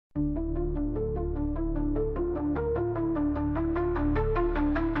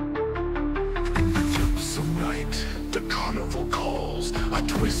The carnival calls, a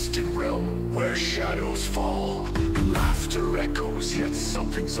twisted realm where shadows fall. Laughter echoes, yet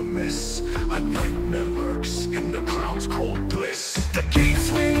something's amiss. A nightmare lurks in the clown's cold bliss. The gates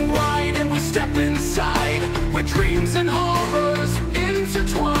swing wide and we step inside, where dreams and horrors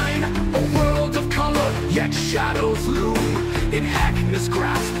intertwine. A world of color, yet shadows loom. In Heckna's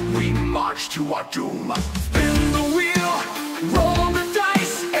grasp, we march to our doom. Spin the wheel, roll the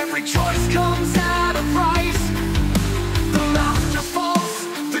dice. Every choice comes at a price. The laughter falls,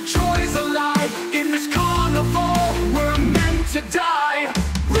 the joy's alive. In this carnival, we're meant to die.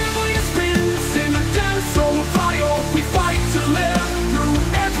 Rivelya spins in a dance so vile. We fight to live through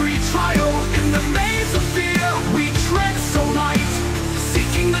every trial. In the maze of fear, we tread so light,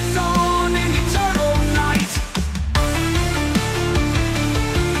 seeking the dawn in eternal night.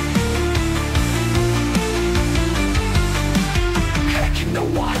 Heckna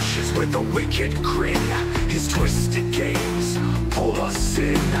watches with a wicked grin. His twisted games pull us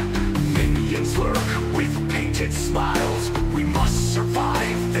in. Minions lurk with painted smiles. We must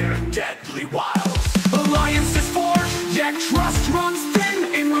survive their deadly wiles. Alliances forge, yet trust runs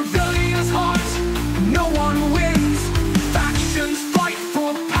thin. In Rivelya's heart, no one wins. Factions fight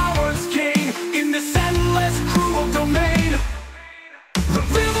for power's gain in this endless cruel domain.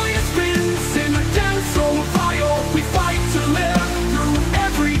 Rivelya spins in a dance so vile. We fight to live through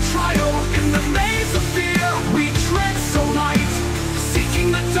every trial. In the maze of fear, we tread so light,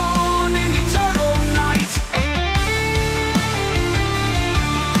 seeking the dawn in eternal night.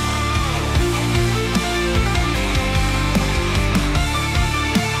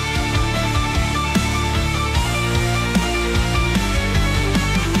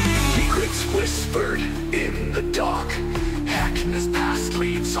 Secrets whispered in the dark. Heckna's past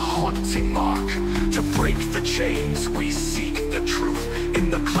leaves a haunting mark. To break the chains, we seek the truth. In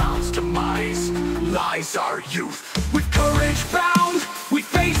the clown's demise lies our youth. With courage bound, we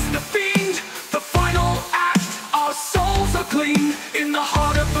face the fiend. The final act, our souls are clean. In the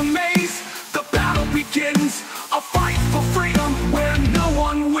heart of the maze, the battle begins. A fight for freedom where no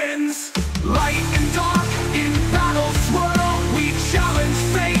one wins. Light and dark in battle swirl. We challenge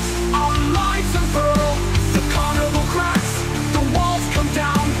fate, our lives unfurl. The carnival cracks, the walls come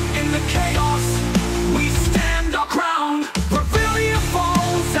down. In the chaos, we stand our ground. Rivelya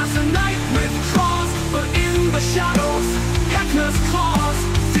falls as the night withdraws. But in the shadows, Heckna's claws.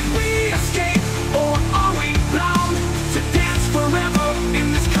 Did we escape, or are we bound to dance forever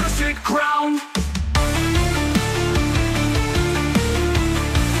in this cursed ground?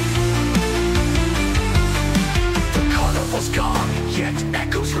 The carnival's gone, yet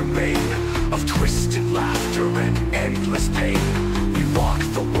echoes remain of twisted laughter and endless pain. We walk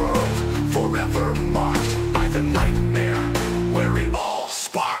the world forever marked.